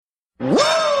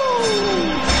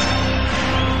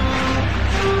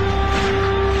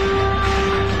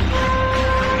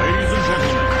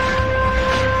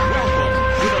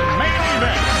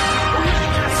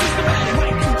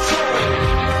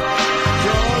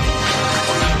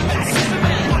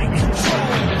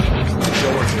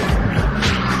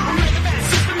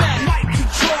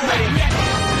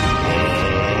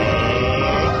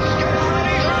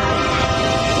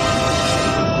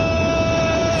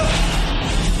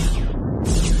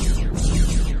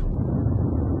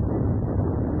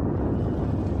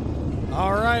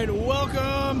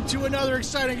welcome to another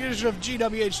exciting edition of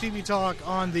GWHtvTALK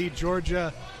on the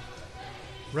Georgia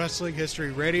Wrestling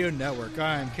History Radio Network.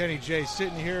 I'm Kenny J,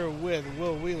 sitting here with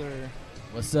Will Wheeler.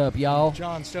 What's up, y'all?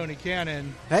 John Stoney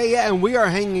Cannon. Hey, yeah, and we are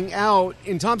hanging out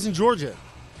in Thompson, Georgia.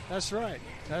 That's right.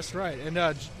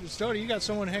 And Stoney, you got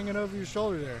someone hanging over your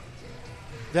shoulder there.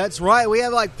 That's right. We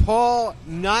have like Paul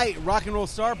Knight, rock and roll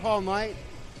star Paul Knight.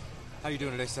 How you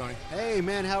doing today, Stoney? Hey,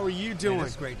 man, how are you doing? Man,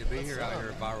 it's great to be out here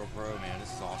at Viral Pro, man.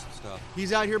 This is awesome stuff.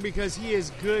 He's out here because he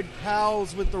is good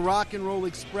pals with the Rock and Roll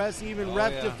Express. He even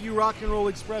repped a few Rock and Roll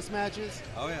Express matches.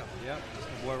 Oh, yeah. That's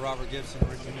my boy Robert Gibson,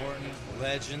 Ricky Morton,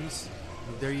 legends.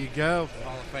 There you go.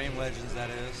 Hall of Fame legends, that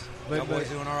is. Y'all boys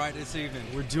doing all right this evening?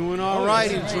 We're doing all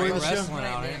right. Enjoying the show. Wrestling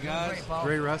out here, guys.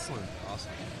 Great wrestling. Awesome.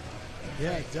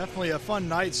 Yeah, definitely a fun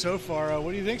night so far.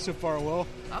 What do you think so far, Will?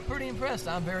 I'm pretty impressed.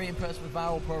 I'm very impressed with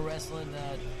Viral Pro Wrestling.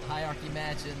 Hierarchy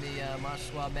match and the Monster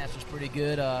Squad match was pretty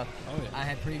good. I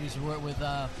had previously worked with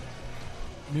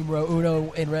Numero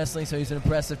Uno in wrestling, so he's an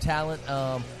impressive talent.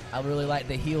 I really like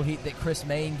the heel heat that Chris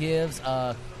Mayne gives.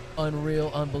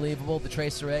 Unreal, unbelievable. The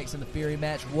Tracer X and the Fury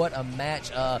match. What a match.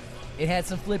 It had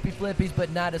some flippies, but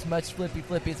not as much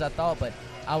flippy as I thought, but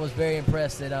I was very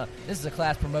impressed that this is a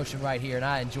class promotion right here, and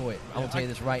I enjoy it. I will tell you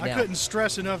this right now. I couldn't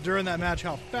stress enough during that match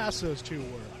how fast those two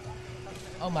were.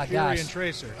 Oh, my Fury gosh. and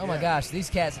Tracer. Oh, my gosh.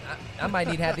 These cats, I might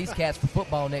need to have these cats for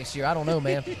football next year. I don't know,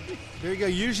 man. There you go.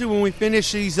 Usually when we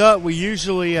finish these up, we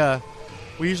usually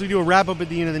do a wrap-up at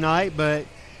the end of the night, but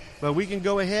we can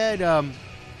go ahead.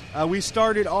 We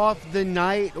started off the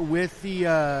night with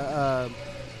the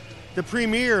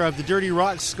premiere of the Dirty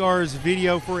Rock Scars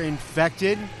video for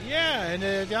Infected. Yeah, and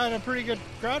it got a pretty good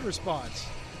crowd response.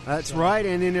 That's right.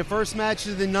 And in the first match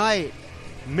of the night,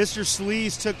 Mr.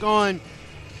 Sleaze took on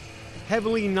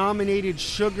heavily nominated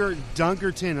Sugar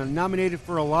Dunkerton, nominated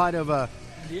for a lot of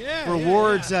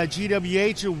awards,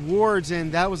 GWH awards,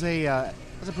 and that was a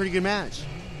pretty good match.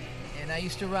 And I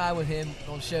used to ride with him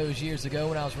on shows years ago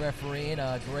when I was refereeing.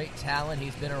 Great talent.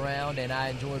 He's been around, and I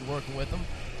enjoyed working with him.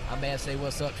 I may say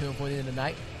what's up to him for the end of the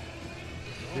night.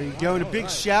 There you go. And a big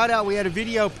shout-out. We had a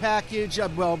video package.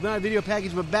 Well, not a video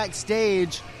package, but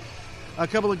backstage. A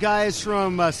couple of guys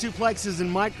from Suplexes and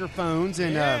Microphones,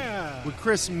 and with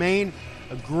Chris Mayne.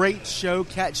 A great show.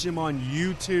 Catch him on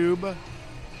YouTube.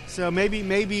 So maybe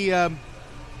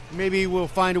we'll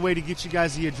find a way to get you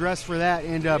guys the address for that.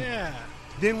 And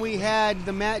then we had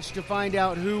the match to find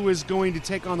out who was going to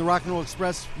take on the Rock and Roll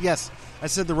Express. Yes, I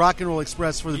said the Rock and Roll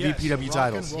Express for the VPW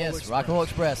titles. Yes, Rock and Roll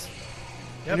Express.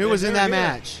 Yep, and who was in that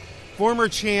match? Former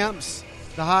champs,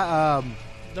 the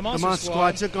Monster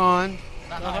Squad took on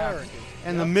the Hierarchy.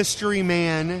 And the Mystery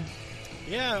Man.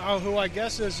 Yeah, who I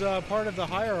guess is part of the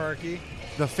Hierarchy.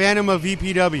 The Phantom of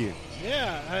VPW.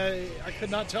 Yeah, I could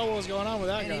not tell what was going on with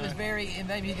that guy. He was and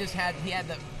maybe he had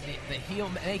the heel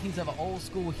makings of an old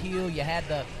school heel. You had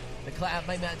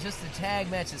just the tag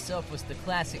match itself was the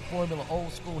classic formula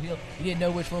old school heel. You didn't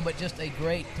know which one, but just a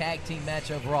great tag team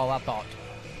match overall, I thought.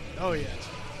 Oh, yes.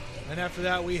 And after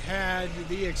that, we had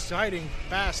the exciting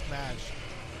fast match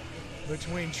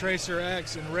between Tracer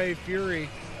X and Ray Fury.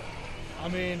 I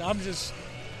mean,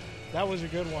 that was a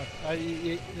good one.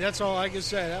 That's all I can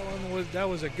say. That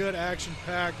was a good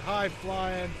action-packed,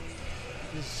 high-flying,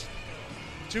 just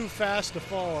too fast to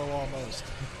follow almost.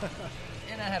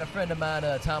 And I had a friend of mine,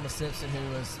 Thomas Simpson,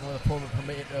 who was one of the former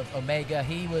premier of Omega.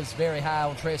 He was very high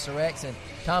on Tracer X. And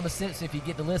Thomas Simpson, if you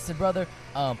get to listen, brother,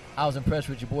 I was impressed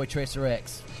with your boy Tracer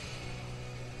X.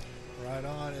 Right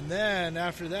on. And then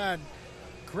after that,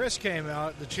 Chris came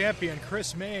out. The champion,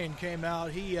 Chris Mayne, came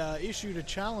out. He issued a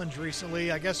challenge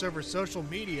recently, I guess over social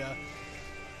media.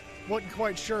 Wasn't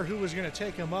quite sure who was going to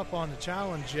take him up on the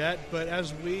challenge yet, but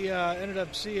as we ended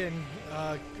up seeing,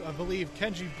 I believe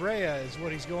Kenji Brea is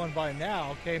what he's going by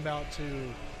now, came out to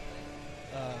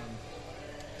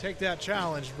take that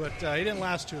challenge, but he didn't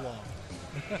last too long.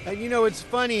 And it's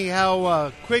funny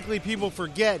how quickly people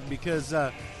forget, because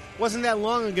wasn't that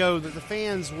long ago that the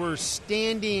fans were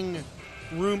standing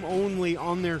room only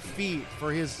on their feet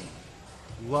for his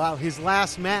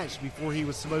last match before he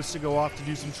was supposed to go off to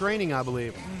do some training, I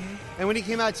believe. Mm-hmm. And when he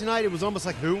came out tonight, it was almost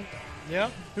like, who? Yeah.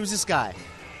 Who's this guy?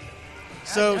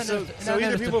 So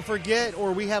either people forget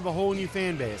or we have a whole new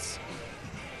fan base.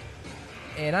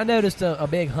 And I noticed a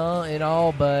big hunt and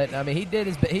all, but I mean, he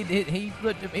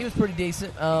was pretty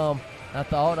decent. I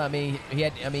thought. I mean,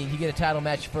 you get a title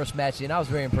match, first match, and I was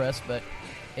very impressed. But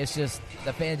it's just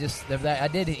the fan I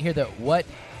didn't hear the what,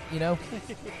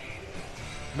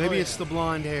 Maybe it's the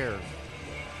blonde hair.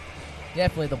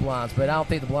 Definitely the blondes, but I don't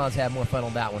think the blondes had more fun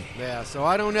on that one. Yeah, so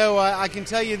I don't know. I can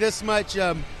tell you this much.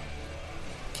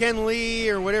 Ken Lee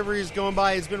or whatever he's going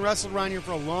by. He's been wrestling around here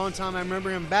for a long time. I remember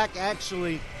him back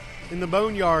actually in the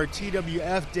Boneyard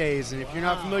TWF days. And if you're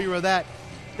not familiar with that,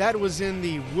 that was in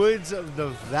the woods of the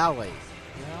valley.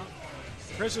 Yeah.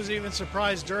 Chris was even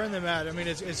surprised during the match. I mean,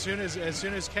 as soon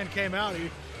as Ken came out,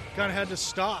 he kind of had to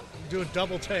stop, do a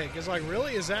double take. It's like,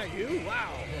 really? Is that you?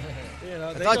 Wow. You know,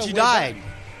 I thought you died. Back.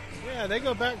 Yeah, they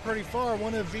go back pretty far.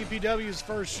 One of VPW's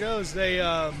first shows, they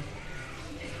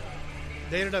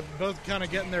ended up both kind of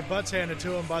getting their butts handed to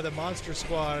them by the Monster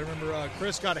Squad. I remember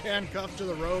Chris got handcuffed to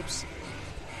the ropes,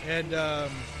 and the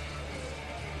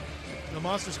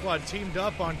Monster Squad teamed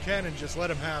up on Ken and just let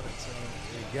him have it. So.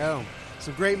 There you go.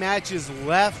 Some great matches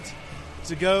left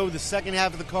to go. The second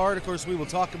half of the card, of course, we will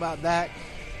talk about that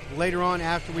later on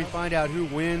after we find out who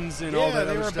wins and all that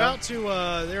other stuff.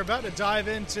 They were about to dive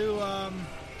into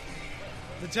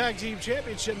the Tag Team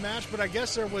Championship match, but I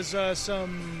guess there was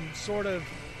some sort of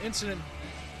incident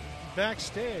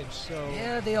backstage. So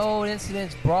yeah, the old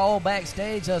incidents brawl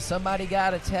backstage. Somebody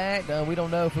got attacked. We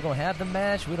don't know if we're going to have the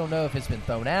match. We don't know if it's been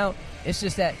thrown out. It's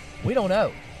just that we don't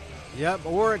know. Yep,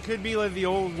 or it could be like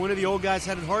one of the old guys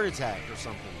had a heart attack or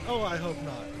something. Oh, I hope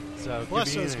not. So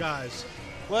bless those guys.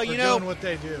 Well, you know, doing what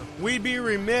they do. We'd be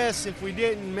remiss if we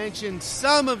didn't mention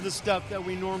some of the stuff that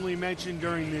we normally mention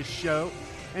during this show.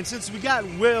 And since we got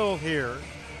Will here,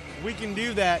 we can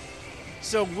do that.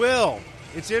 So, Will,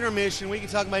 it's intermission. We can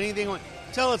talk about anything.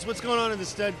 Tell us what's going on in the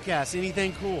Studcast.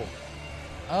 Anything cool?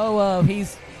 Oh,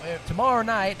 he's tomorrow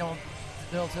night,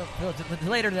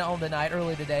 later on the night,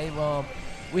 early today,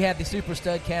 we have the Super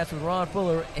Studcast with Ron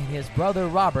Fuller and his brother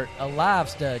Robert, a live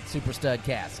Super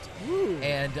Studcast. Woo.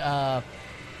 And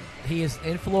he is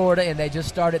in Florida, and they just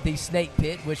started the Snake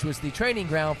Pit, which was the training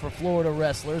ground for Florida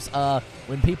wrestlers.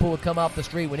 When people would come off the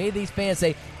street, when any of these fans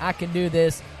say, I can do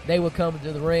this, they would come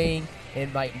to the ring,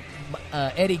 and like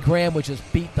Eddie Graham would just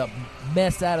beat the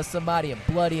mess out of somebody and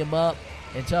bloody him up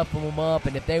and toughen them up.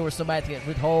 And if they were somebody to get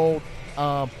withhold,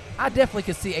 I definitely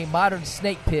could see a modern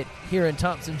Snake Pit here in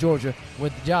Thompson, Georgia,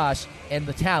 with Josh and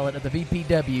the talent of the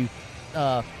VPW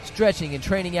stretching and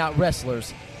training out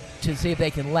wrestlers to see if they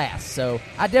can last. So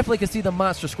I definitely could see the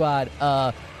Monster Squad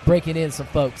breaking in some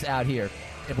folks out here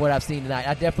of what I've seen tonight.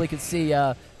 I definitely could see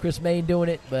Chris Mayne doing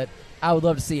it, but I would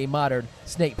love to see a modern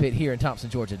Snake Pit here in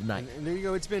Thompson, Georgia tonight. And there you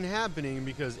go. It's been happening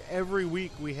because every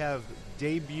week we have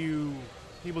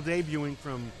people debuting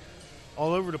from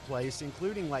all over the place,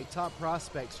 including like top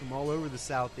prospects from all over the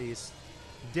Southeast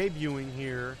debuting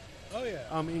here. Oh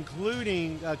yeah,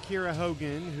 including Kira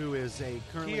Hogan, who is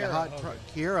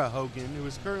Kira Hogan, who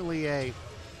is currently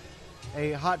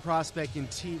a hot prospect in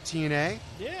TNA.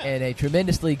 Yeah, and a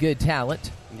tremendously good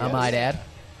talent, yes. I might add.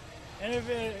 And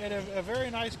a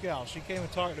very nice gal. She came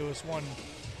and talked to us one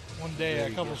day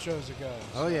a couple shows ago.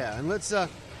 So. Oh yeah, and let's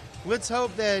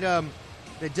hope that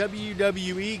that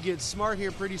WWE gets smart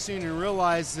here pretty soon and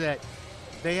realize that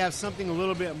they have something a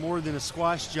little bit more than a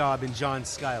squash job in John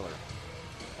Schuyler.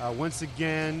 Once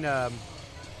again,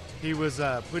 he was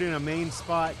put in a main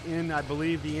spot in, I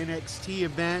believe, the NXT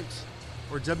event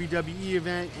or WWE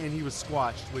event, and he was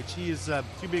squashed, which he is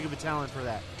too big of a talent for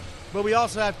that. But we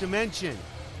also have to mention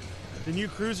the new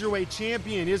Cruiserweight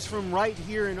champion is from right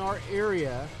here in our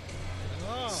area,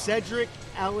 Cedric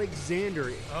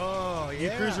Alexander. Oh,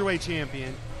 yeah. New Cruiserweight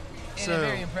champion. And a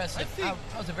very impressive. That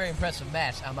was a very impressive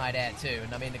match, I might add, too.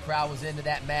 And I mean, the crowd was into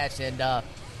that match, and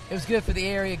it was good for the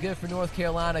area, good for North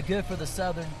Carolina, good for the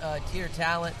Southern tier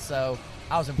talent. So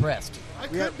I was impressed. I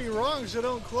could be wrong, so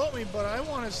don't quote me, but I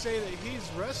want to say that he's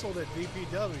wrestled at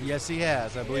VPW. Yes, he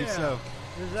has. I believe so.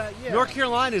 Yeah. North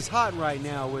Carolina is hot right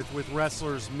now with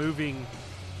wrestlers moving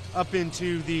up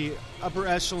into the upper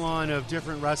echelon of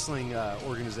different wrestling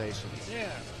organizations. Yeah.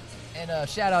 And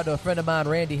shout out to a friend of mine,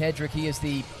 Randy Hedrick. He is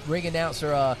the ring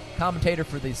announcer, commentator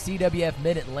for the CWF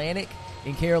Mid-Atlantic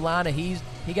in Carolina. He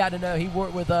got to know. He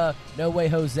worked with No Way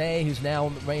Jose, who's now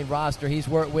on the main roster. He's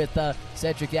worked with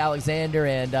Cedric Alexander,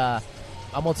 and I'm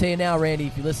gonna tell you now, Randy,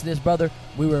 if you listen to this, brother,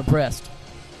 we were impressed.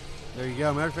 There you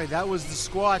go. Matter of fact, that was the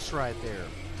squash right there,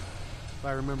 if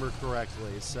I remember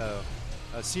correctly. So,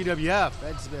 CWF,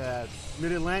 that's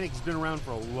Mid-Atlantic has been around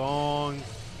for a long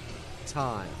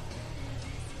time.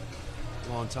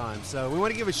 So we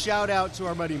want to give a shout out to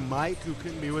our buddy Mike, who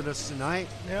couldn't be with us tonight.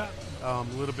 Yeah. A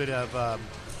little bit of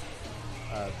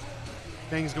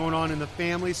things going on in the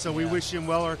family, so we wish him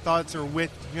well. Our thoughts are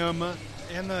with him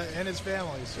and his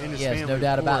family. So. And his yes, family, no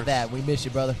doubt about that. We miss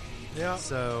you, brother. Yeah.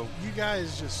 So you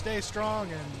guys just stay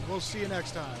strong, and we'll see you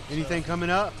next time. Anything coming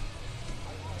up?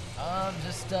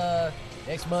 Just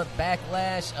next month,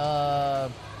 Backlash.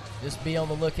 Just be on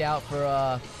the lookout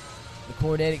for the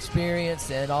Cornet Experience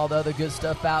and all the other good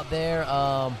stuff out there.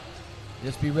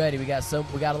 Just be ready. We got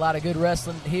a lot of good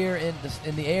wrestling here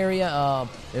in the area.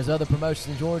 There's other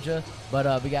promotions in Georgia,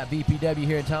 but we got VPW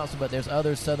here in Thompson. But there's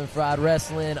other Southern Fried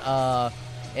Wrestling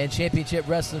and Championship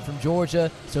Wrestling from Georgia.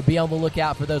 So be on the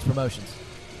lookout for those promotions.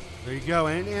 There you go.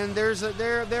 And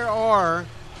there are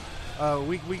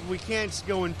we can't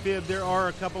go and fib. There are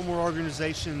a couple more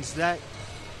organizations that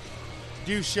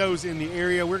do shows in the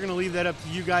area. We're going to leave that up to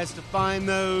you guys to find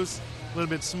those. A little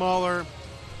bit smaller.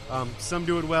 Some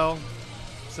do it well.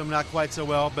 Some not quite so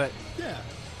well, but yeah,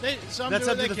 that's up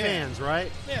to the fans, right?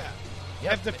 Yeah.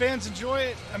 Yep. If the fans enjoy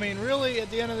it, I mean, really,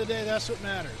 at the end of the day, that's what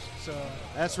matters. So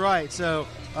that's right. So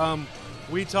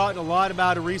we talked a lot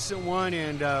about a recent one,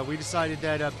 and we decided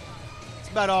that it's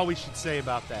about all we should say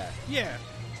about that. Yeah,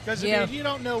 because I mean, you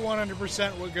don't know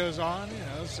 100% what goes on,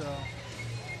 So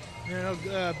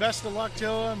best of luck to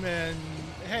them, and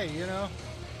hey,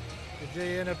 if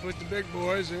they end up with the big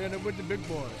boys, they end up with the big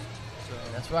boys.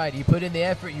 That's right. You put in the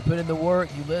effort, you put in the work,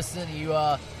 you listen, you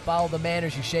follow the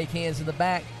manners, you shake hands in the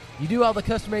back. You do all the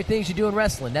customary things you do in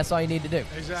wrestling. That's all you need to do.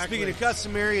 Exactly. Speaking of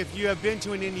customary, if you have been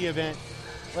to an indie event,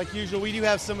 like usual, we do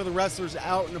have some of the wrestlers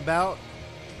out and about.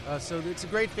 So it's a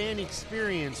great fan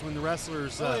experience when the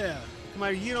wrestlers come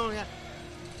out. You don't have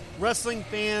wrestling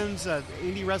fans,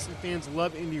 indie wrestling fans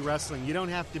love indie wrestling. You don't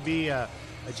have to be a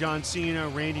John Cena,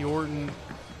 Randy Orton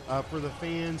for the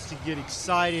fans to get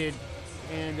excited.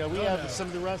 And we have some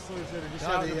of the wrestlers that are just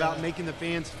out and about making the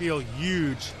fans feel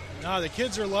huge. No, the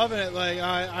kids are loving it. Like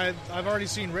I've already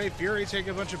seen Ray Fury take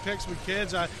a bunch of pics with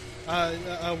kids.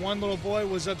 One little boy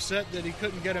was upset that he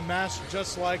couldn't get a mask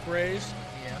just like Ray's.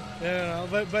 Yeah.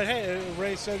 But hey,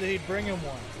 Ray said that he'd bring him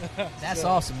one. That's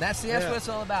awesome. That's what it's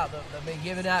all about. They've been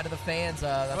giving out to the fans.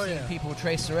 I've seen people with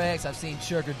Tracer X. I've seen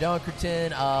Sugar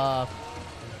Dunkerton.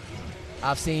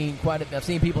 I've seen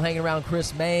people hanging around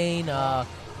Chris Mayne.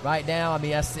 Right now, I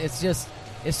mean, it's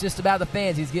just about the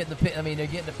fans. He's getting they're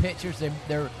getting the pictures.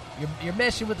 You're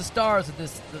meshing with the stars of the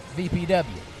VPW.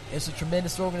 It's a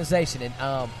tremendous organization, and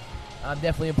I'm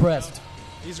definitely impressed.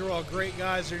 These are all great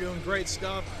guys. They're doing great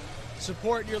stuff.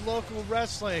 Support your local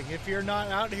wrestling. If you're not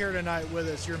out here tonight with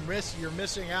us, you're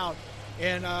missing out.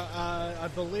 And I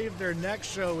believe their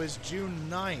next show is June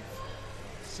 9th.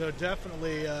 So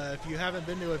definitely, if you haven't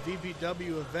been to a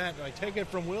VPW event, I take it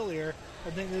from Will here. I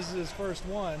think this is his first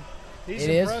one. He's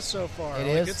impressed so far.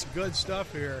 It's good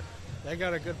stuff here. They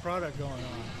got a good product going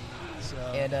on. So.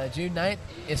 And June 9th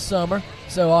is summer,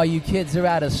 so all you kids are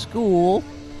out of school,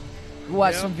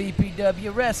 watch some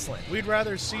VPW wrestling. We'd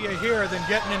rather see you here than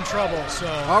getting in trouble. So.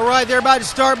 All right, they're about to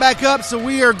start back up, so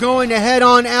we are going to head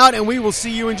on out, and we will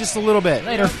see you in just a little bit.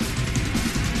 Later.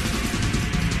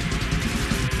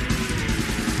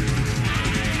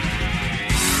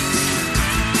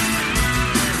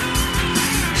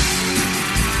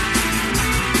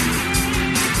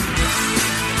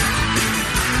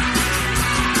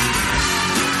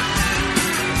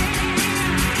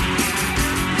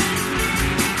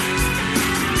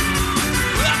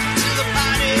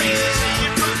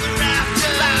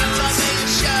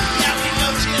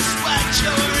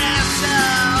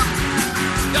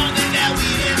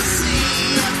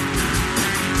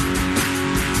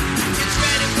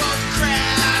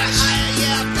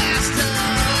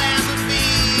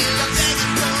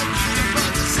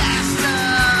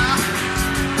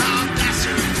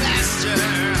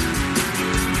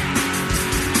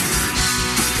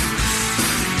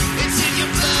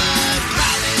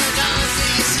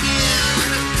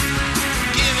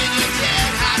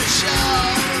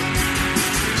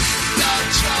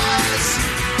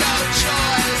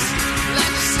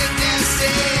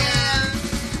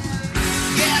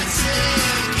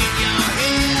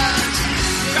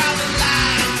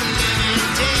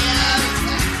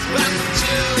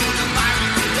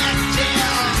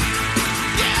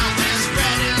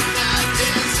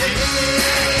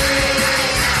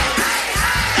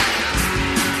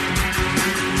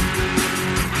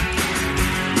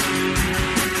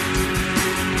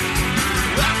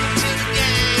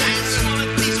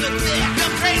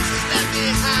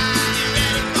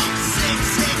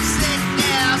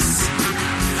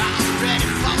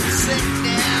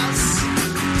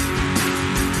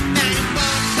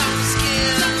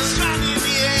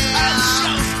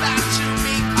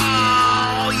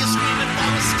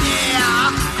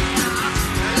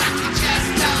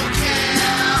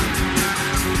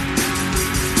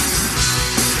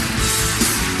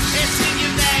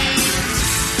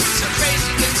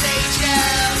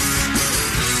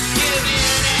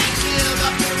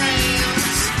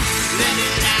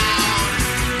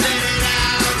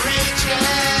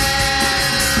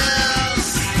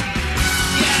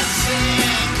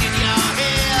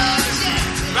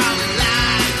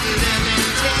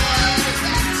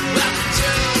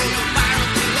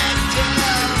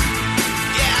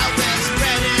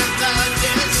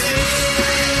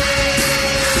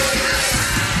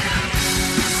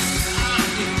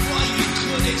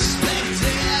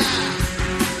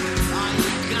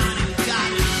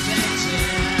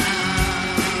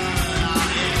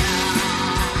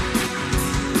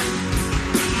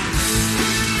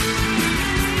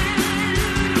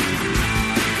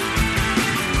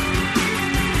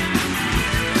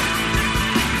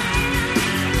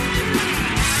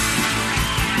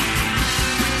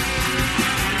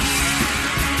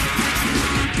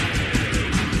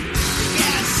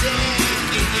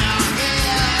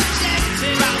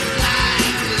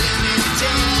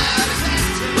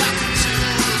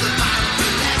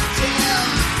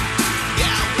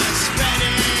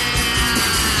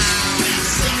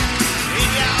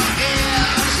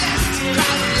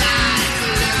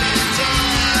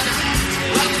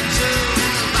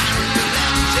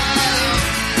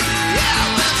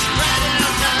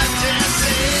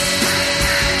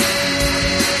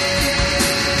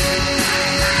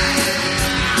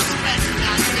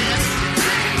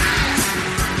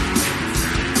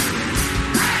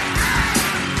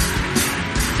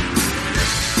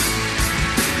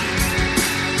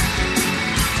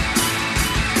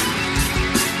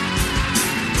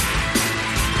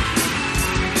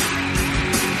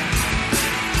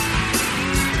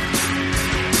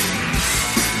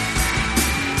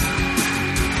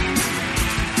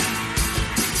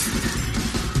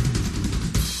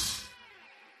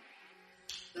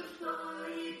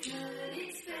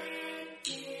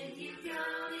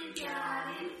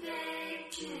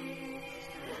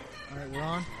 we're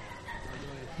on.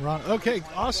 We're on. Okay,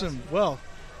 awesome. Well,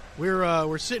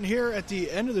 we're sitting here at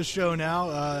the end of the show now.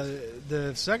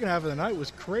 The second half of the night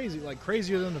was crazy, like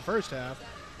crazier than the first half.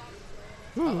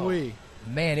 Ooh-wee.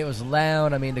 Man, it was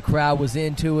loud. I mean, the crowd was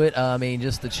into it. I mean,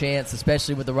 just the chants,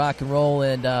 especially with the rock and roll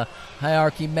and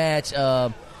hierarchy match.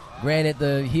 Granted,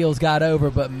 the heels got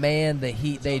over, but, man, the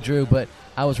heat they drew. But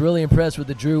I was really impressed with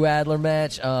the Drew Adler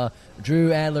match.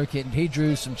 Drew Adler, he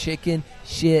drew some chicken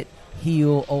shit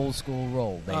heel old school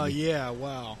roll, baby. Oh, yeah,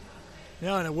 wow.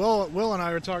 Yeah, and Will and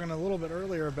I were talking a little bit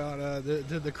earlier about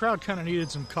the crowd kind of needed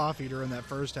some coffee during that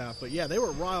first half. But, yeah, they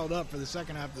were riled up for the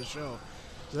second half of the show.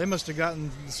 So they must have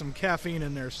gotten some caffeine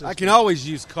in their system. I can always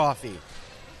use coffee.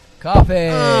 Coffee.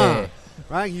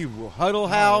 Right, you Huddle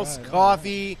House,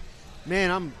 coffee.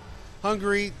 Man, I'm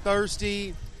hungry,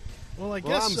 thirsty. Well, I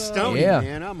guess I'm Stoney,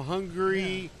 man. I'm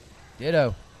hungry. Yeah.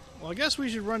 Ditto. Well, I guess we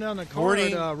should run down the card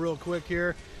real quick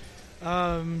here.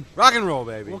 Rock and roll,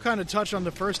 baby. We'll kind of touch on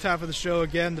the first half of the show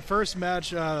again. The first match,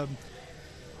 Sugar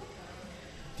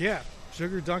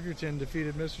Dunkerton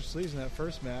defeated Mr. Sleaze in that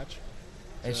first match.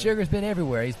 And Sugar's been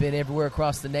everywhere. He's been everywhere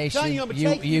across the nation,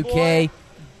 UK, boy.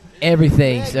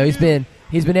 everything. Yeah, So he's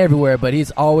been everywhere, but he's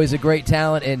always a great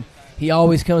talent, and he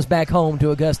always comes back home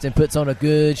to Augusta and puts on a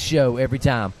good show every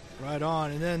time. Right on.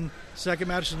 And then second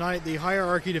match tonight, the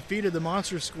Hierarchy defeated the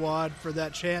Monster Squad for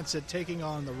that chance at taking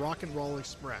on the Rock and Roll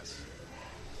Express.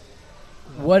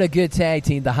 What a good tag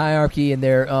team, the Hierarchy, and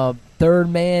their third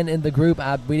man in the group.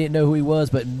 We didn't know who he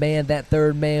was, but, man, that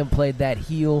third man played that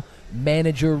heel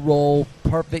manager role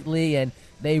perfectly, and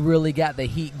they really got the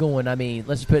heat going. I mean,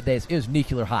 let's just put it this: it was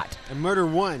nuclear hot. And Murder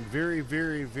One, very,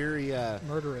 very, very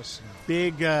murderous.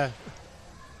 Big.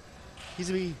 He's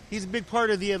a big part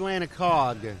of the Atlanta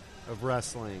cog of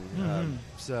wrestling. And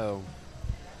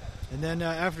then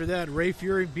after that, Ray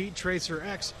Fury beat Tracer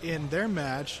X in their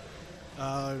match.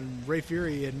 Ray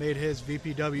Fury had made his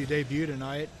VPW debut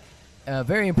tonight.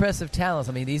 Very impressive talents.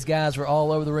 I mean, these guys were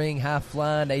all over the ring, high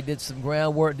flying. They did some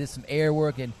groundwork, did some air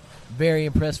work, and very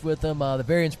impressed with them. They're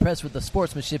very impressed with the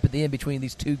sportsmanship at the end between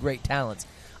these two great talents.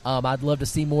 I'd love to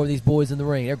see more of these boys in the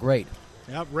ring. They're great.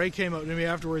 Yep, Ray came up to me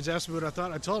afterwards, asked me what I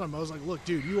thought. I told him, I was like, look,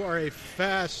 dude, you are a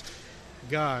fast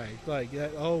guy. Like,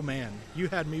 oh, man, you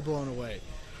had me blown away.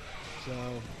 So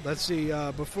let's see.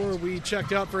 Before we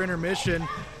checked out for intermission,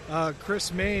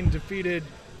 Chris Mayne defeated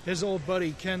his old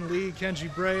buddy Ken Lee,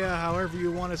 Kenji Brea, however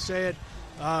you want to say it,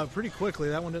 pretty quickly.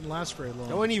 That one didn't last very long.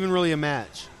 That wasn't even really a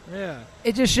match. Yeah.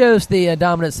 It just shows the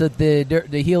dominance of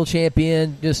the heel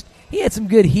champion. He had some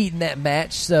good heat in that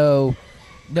match, so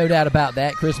no doubt about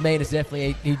that. Chris Mayne is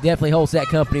definitely holds that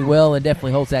company well and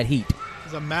definitely holds that heat.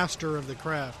 He's a master of the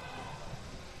craft.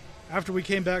 After we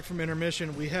came back from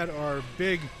intermission, we had our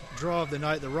big draw of the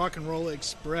night. The Rock and Roll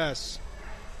Express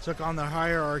took on the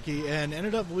Hierarchy and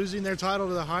ended up losing their title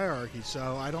to the Hierarchy.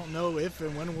 So I don't know if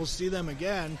and when we'll see them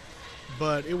again,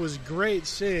 but it was great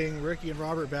seeing Ricky and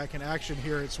Robert back in action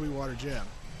here at Sweetwater Gym.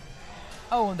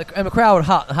 Oh, and the crowd was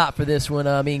hot for this one.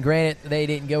 I mean, granted, they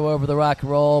didn't go over the rock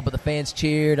and roll, but the fans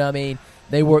cheered. I mean,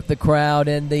 they worked the crowd,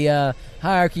 and the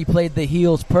Hierarchy played the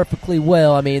heels perfectly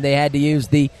well. I mean, they had to use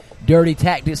the dirty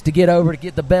tactics to get over to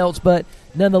get the belts, but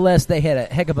nonetheless, they had a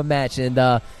heck of a match, and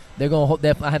they're going to hold.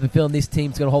 I have a feeling this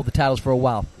team's going to hold the titles for a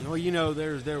while. Well,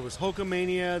 there was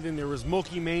Hulkamania, then there was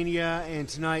Mulkey-mania, and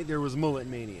tonight there was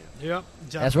Mullet-mania. Yep,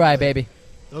 definitely. That's right, baby.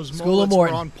 Those School of mullets were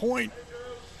Morton. on point.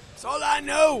 That's all I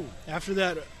know. After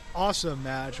that awesome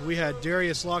match, we had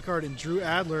Darius Lockhart and Drew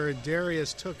Adler, and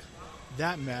Darius took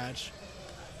that match.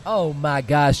 Oh my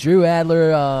gosh, Drew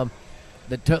Adler,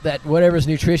 that whatever his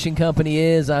nutrition company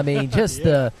is. I mean,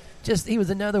 he was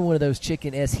another one of those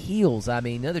chicken ass heels. I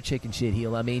mean, another chicken shit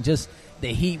heel. I mean, just the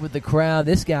heat with the crowd.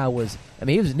 This guy was. I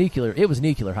mean, it was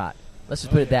nuclear hot. Let's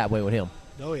just put it that way with him.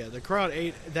 Oh yeah, the crowd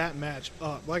ate that match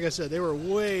up. Like I said, they were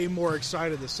way more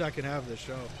excited the second half of the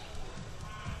show.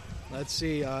 Let's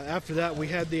see. After that, we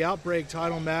had the Outbreak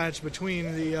title match between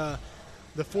the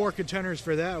four contenders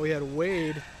for that. We had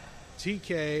Wade,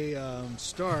 TK,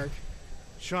 Stark,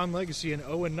 Sean Legacy, and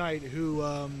Owen Knight, who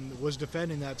was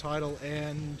defending that title,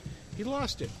 and he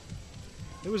lost it.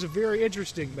 It was a very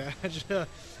interesting match.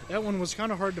 That one was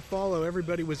kind of hard to follow.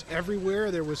 Everybody was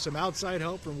everywhere. There was some outside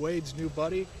help from Wade's new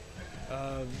buddy.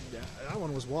 That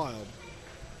one was wild.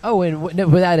 Oh, and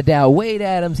without a doubt, Wade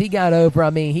Adams, he got over.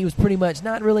 I mean, he was pretty much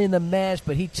not really in the match,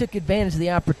 but he took advantage of the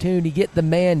opportunity to get the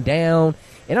man down.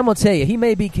 And I'm going to tell you, he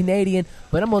may be Canadian,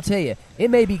 but I'm going to tell you,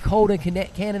 it may be cold in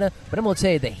Canada, but I'm going to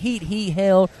tell you, the heat he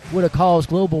held would have caused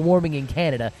global warming in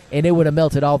Canada, and it would have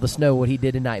melted all the snow what he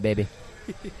did tonight, baby.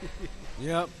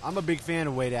 Yep, I'm a big fan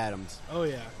of Wade Adams. Oh,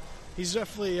 yeah. He's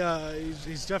definitely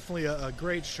a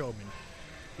great showman.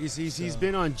 He's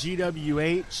been on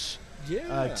GWH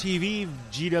TV,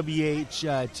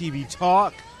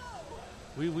 GWHtvTALK.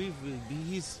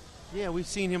 We've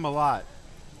seen him a lot.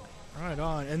 Right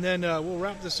on. And then we'll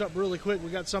wrap this up really quick. We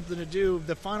got something to do.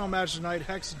 The final match tonight,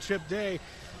 Hex and Chip Day.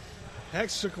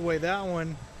 Hex took away that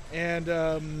one, and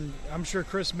I'm sure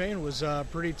Chris Mayne was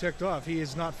pretty ticked off. He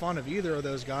is not fond of either of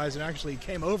those guys, and actually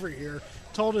came over here,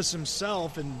 told us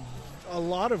himself in a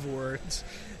lot of words,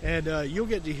 and you'll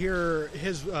get to hear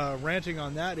his ranting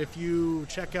on that if you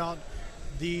check out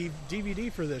the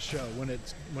DVD for this show when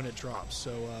it drops.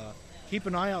 So keep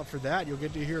an eye out for that. You'll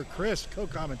get to hear Chris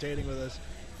co-commentating with us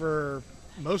for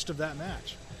most of that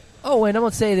match. Oh, and I'm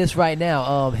gonna say this right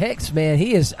now. Hex, man,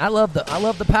 he is. I love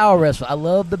the power wrestler. I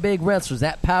love the big wrestlers.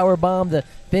 That power bomb to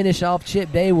finish off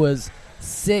Chip Day was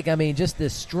sick. I mean, just the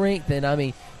strength, and I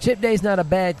mean, Chip Day's not a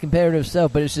bad comparator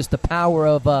himself, but it's just the power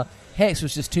of Hex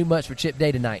was just too much for Chip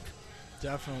Day tonight.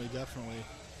 Definitely. There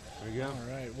you go.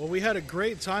 All right. Well, we had a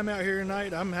great time out here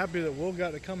tonight. I'm happy that Will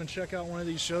got to come and check out one of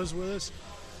these shows with us.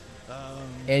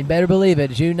 And better believe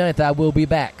it, June 9th, I will be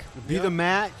back. Be the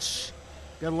match.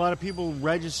 Got a lot of people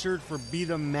registered for Be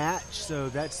the Match, so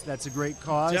that's a great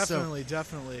cause.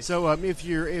 Definitely. So if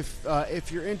you're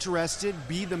interested,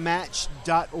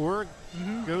 bethematch.org.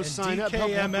 Go and sign up.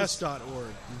 DKMS.org.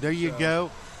 There you go.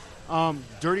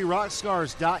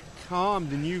 DirtyRockStars.com.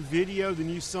 The new video, the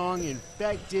new song,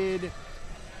 Infected.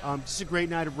 Just a great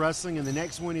night of wrestling, and the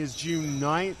next one is June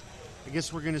 9th. I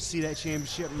guess we're going to see that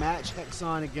championship match,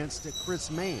 Hexon against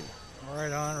Chris Mayne.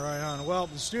 Right on. Well,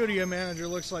 the studio manager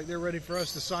looks like they're ready for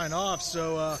us to sign off,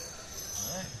 so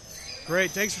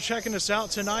great. Thanks for checking us out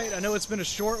tonight. I know it's been a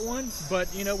short one, but,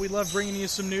 we love bringing you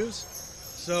some news.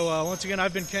 So, once again,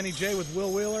 I've been Kenny J with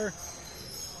Will Wheeler.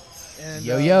 And,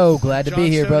 Yo, glad to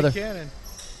be here, Stoney brother. Cannon.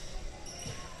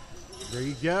 There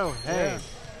you go. Hey. Yeah.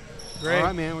 Great. All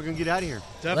right, man, we're going to get out of here.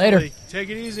 Definitely. Later. Take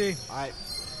it easy. All right.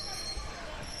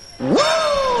 Woo!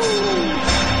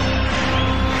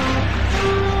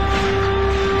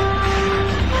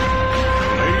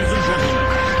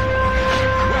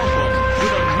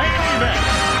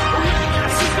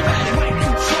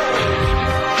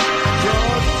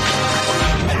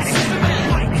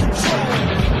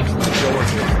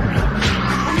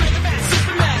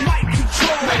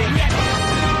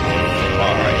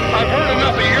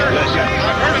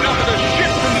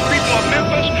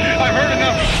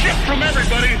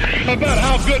 About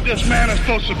how good this man is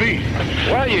supposed to be.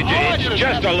 Well, it's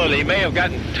just a little. He may have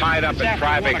gotten tied up in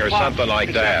traffic or something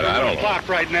like that. I don't know. 1 o'clock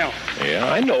right now.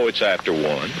 Yeah, I know it's after 1.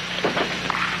 Now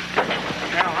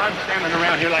I'm standing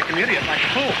around here like an idiot, like a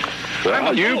fool. Well, I'm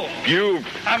a fool.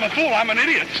 I'm a fool. I'm an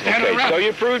idiot standing around. So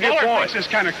you proved your Muller point. thinks this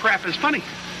kind of crap is funny.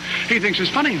 He thinks it's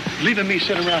funny leaving me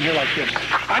sitting around here like this.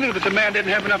 I knew that the man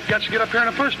didn't have enough guts to get up here in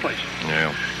the first place.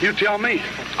 Yeah. You tell me.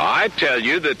 I tell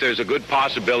you that there's a good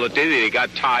possibility that he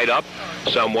got tied up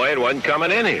some way and wasn't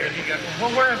coming in here.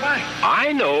 Well, where am I?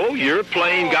 I know your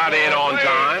plane got in on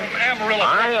time. Amarillo.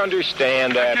 I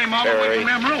understand that, I came all the way Terry. from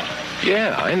Amarillo.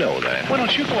 Yeah, I know that. Why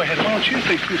don't you go ahead? Why don't you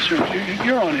think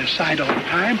you're on his side all the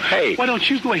time? Hey. Why don't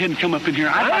you go ahead and come up in here?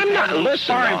 I'm not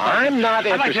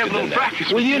interested in in that.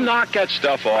 practice. Will you knock that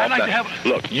stuff off? I'd like to have.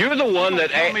 Look, you're the one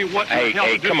that. Tell me what the hell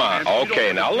Hey, to do, come on. man.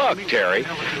 Okay, now look, Terry.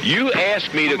 You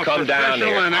asked me to come down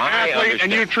here. I'm a professional and an athlete,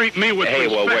 and you treat me with respect.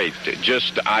 Hey, well, wait.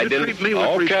 I didn't. Treat me with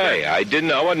Okay, respect. I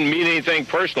didn't. I wouldn't mean anything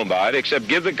personal by it, except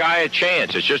give the guy a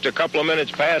chance. It's just a couple of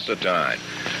minutes past the time.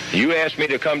 You asked me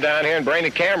to come down here and bring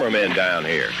the cameramen down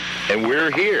here. And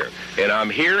we're here. And I'm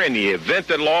here in the event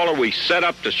that Lawler, we set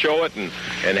up to show it and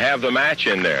have the match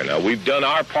in there. Now, we've done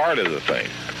our part of the thing.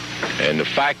 And the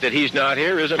fact that he's not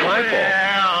here isn't my fault.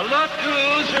 Now, look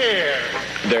who's here.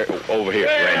 There, over here,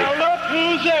 Randy. Now, look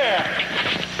who's there.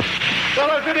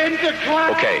 Well, if it isn't the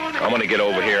clown. Okay, I'm going to get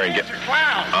over here and get...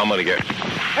 I'm going to get...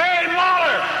 Hey,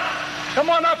 Lawler, come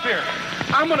on up here.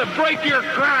 I'm going to break your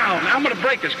crown. I'm going to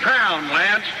break his crown,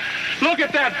 Lance. Look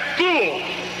at that fool.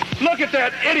 Look at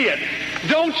that idiot.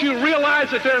 Don't you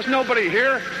realize that there's nobody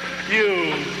here?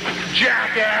 You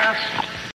jackass.